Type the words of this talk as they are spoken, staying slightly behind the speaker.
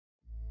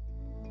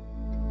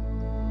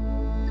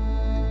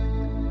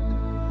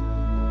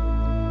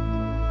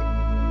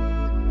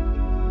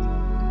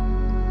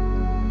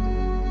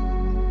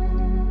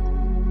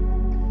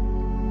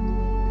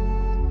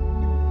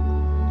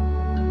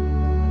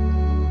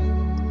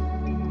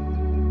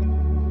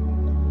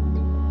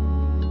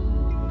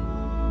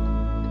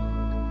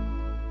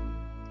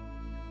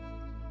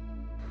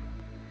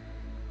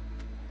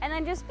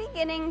And then just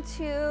beginning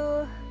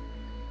to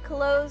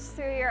close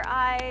through your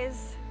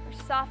eyes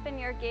or soften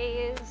your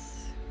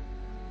gaze.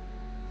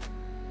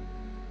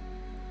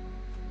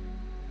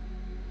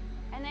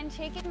 And then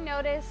taking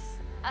notice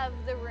of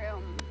the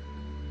room.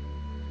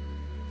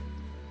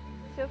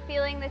 So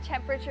feeling the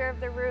temperature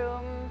of the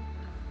room.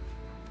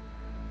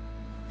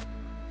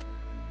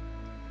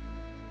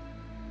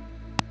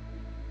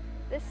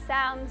 The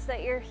sounds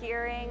that you're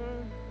hearing.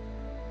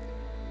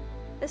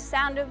 The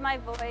sound of my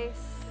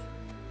voice.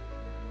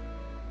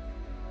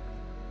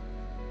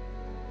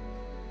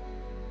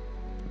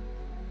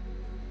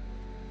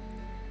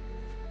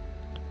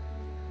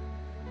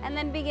 And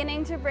then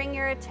beginning to bring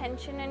your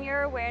attention and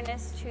your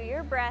awareness to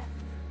your breath.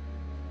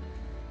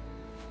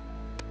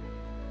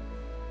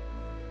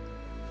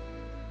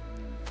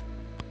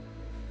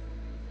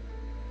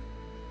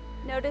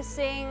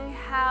 Noticing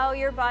how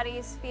your body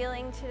is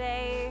feeling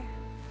today.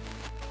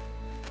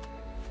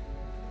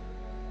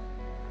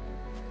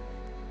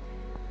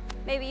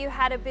 Maybe you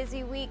had a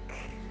busy week,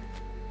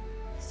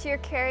 so you're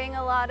carrying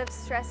a lot of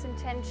stress and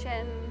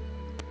tension.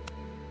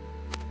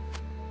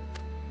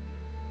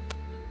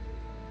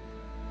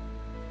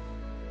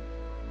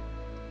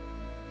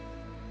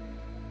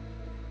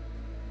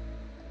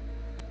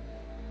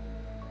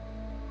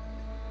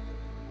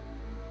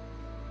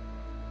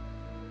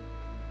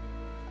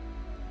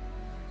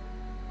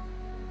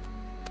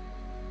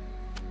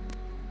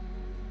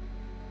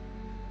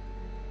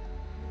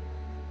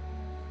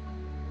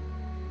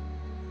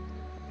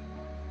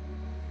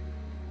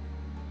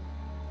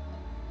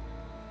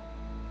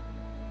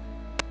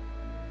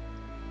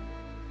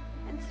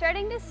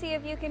 Starting to see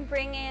if you can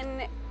bring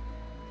in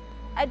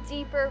a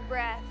deeper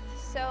breath.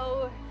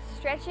 So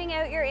stretching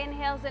out your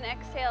inhales and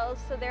exhales.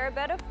 So they're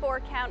about a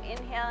 4-count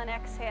inhale and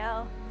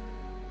exhale.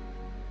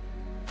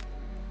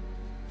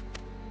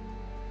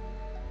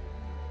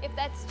 If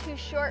that's too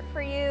short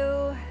for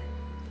you,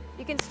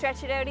 you can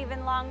stretch it out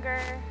even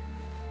longer.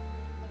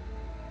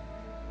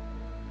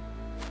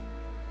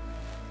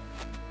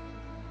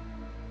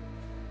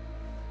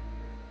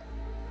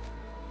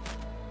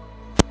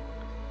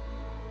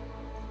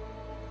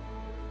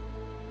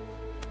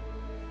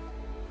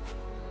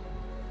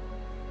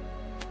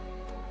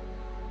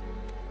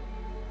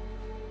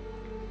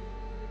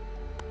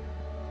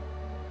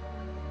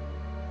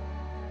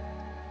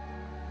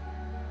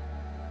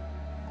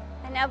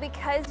 Now,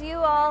 because you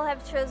all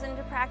have chosen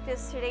to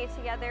practice today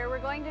together, we're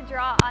going to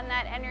draw on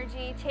that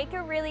energy. Take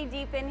a really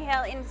deep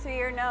inhale in through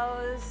your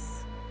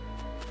nose.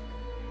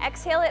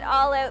 Exhale it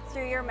all out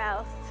through your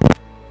mouth.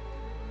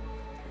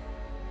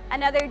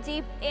 Another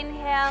deep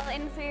inhale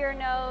in through your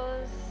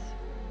nose.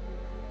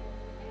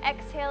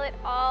 Exhale it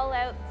all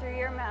out through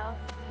your mouth.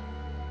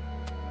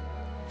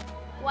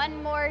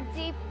 One more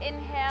deep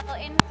inhale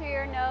in through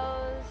your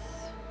nose.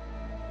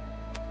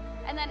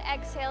 And then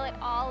exhale it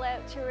all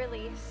out to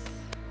release.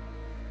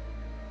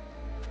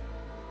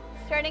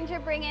 Starting to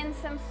bring in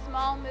some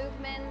small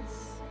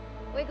movements,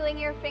 wiggling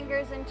your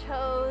fingers and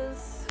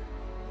toes.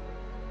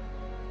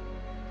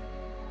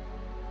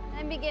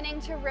 And beginning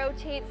to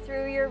rotate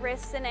through your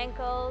wrists and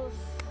ankles.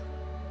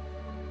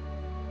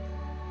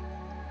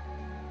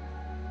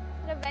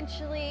 And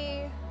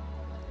eventually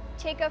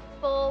take a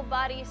full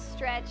body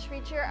stretch.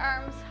 Reach your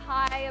arms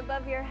high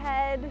above your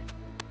head.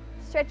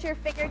 Stretch your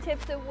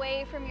fingertips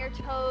away from your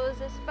toes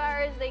as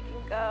far as they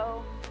can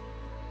go.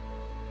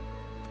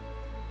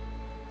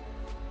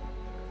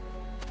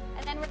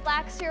 And then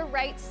relax your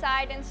right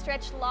side and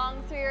stretch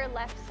long through your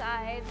left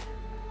side.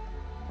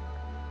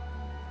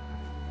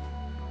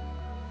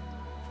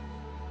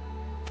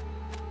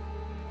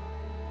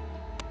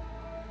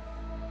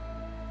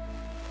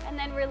 And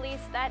then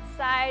release that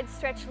side,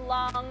 stretch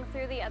long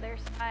through the other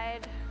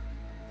side.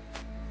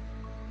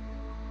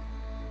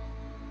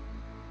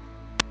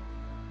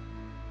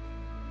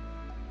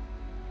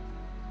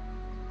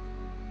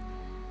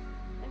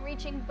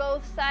 Reaching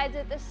both sides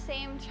at the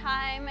same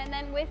time, and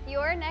then with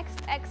your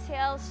next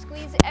exhale,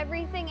 squeeze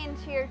everything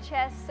into your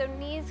chest. So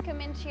knees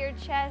come into your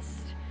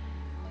chest,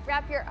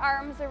 wrap your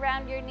arms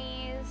around your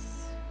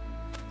knees.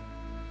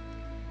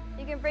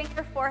 You can bring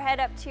your forehead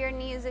up to your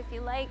knees if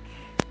you like.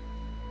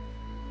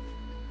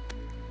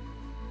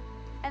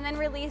 And then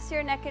release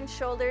your neck and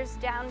shoulders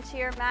down to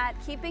your mat,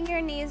 keeping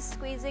your knees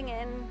squeezing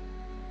in.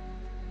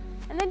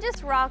 And then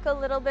just rock a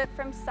little bit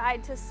from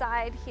side to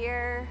side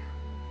here.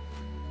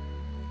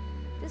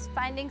 Just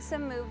finding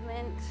some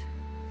movement.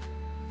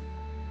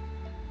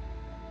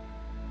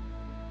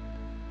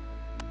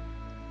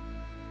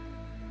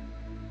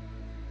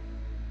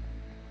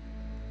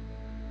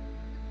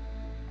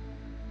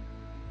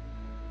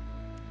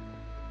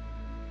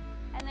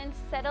 And then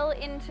settle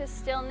into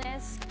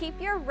stillness. Keep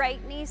your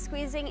right knee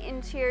squeezing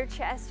into your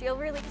chest. You'll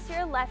release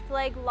your left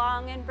leg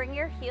long and bring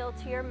your heel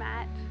to your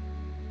mat.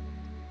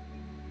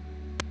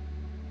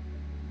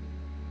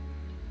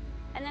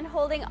 And then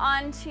holding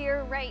on to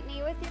your right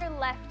knee with your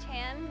left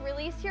hand,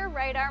 release your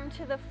right arm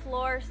to the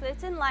floor so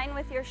it's in line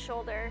with your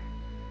shoulder.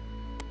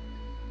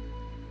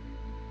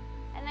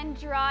 And then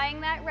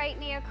drawing that right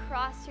knee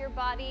across your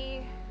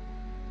body,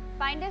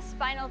 find a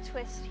spinal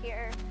twist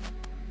here.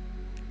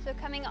 So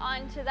coming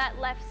onto that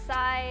left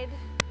side.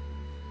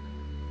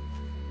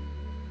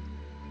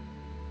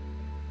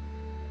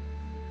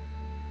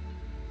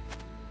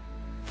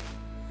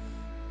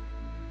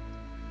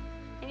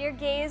 And your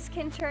gaze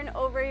can turn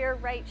over your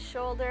right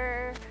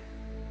shoulder,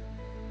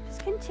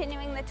 just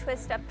continuing the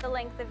twist up the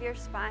length of your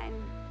spine.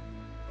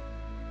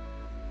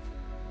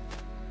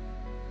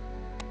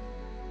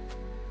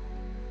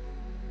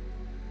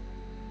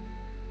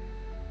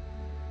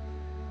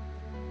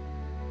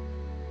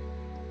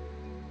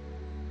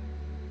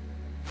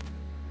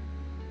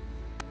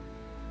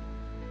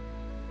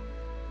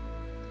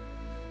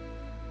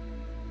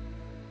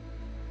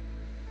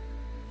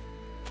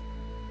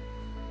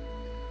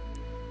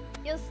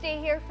 You'll stay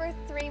here for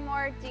 3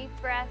 more deep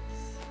breaths.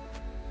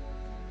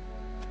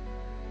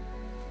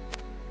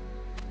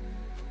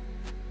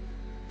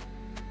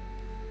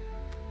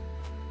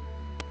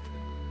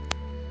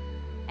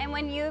 And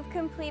when you've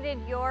completed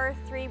your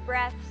 3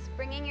 breaths,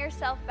 bringing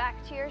yourself back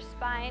to your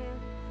spine,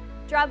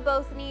 draw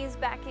both knees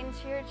back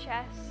into your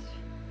chest.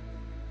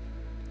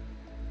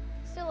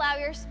 Just allow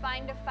your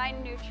spine to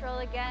find neutral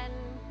again.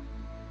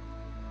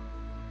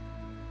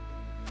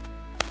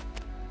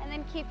 And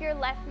then keep your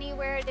left knee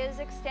where it is.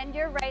 Extend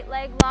your right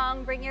leg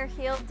long. Bring your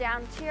heel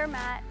down to your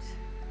mat.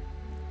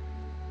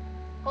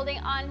 Holding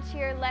on to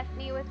your left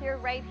knee with your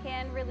right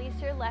hand, release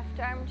your left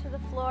arm to the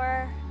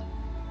floor.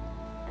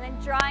 And then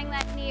drawing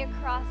that knee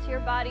across your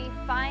body,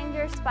 find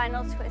your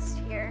spinal twist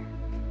here.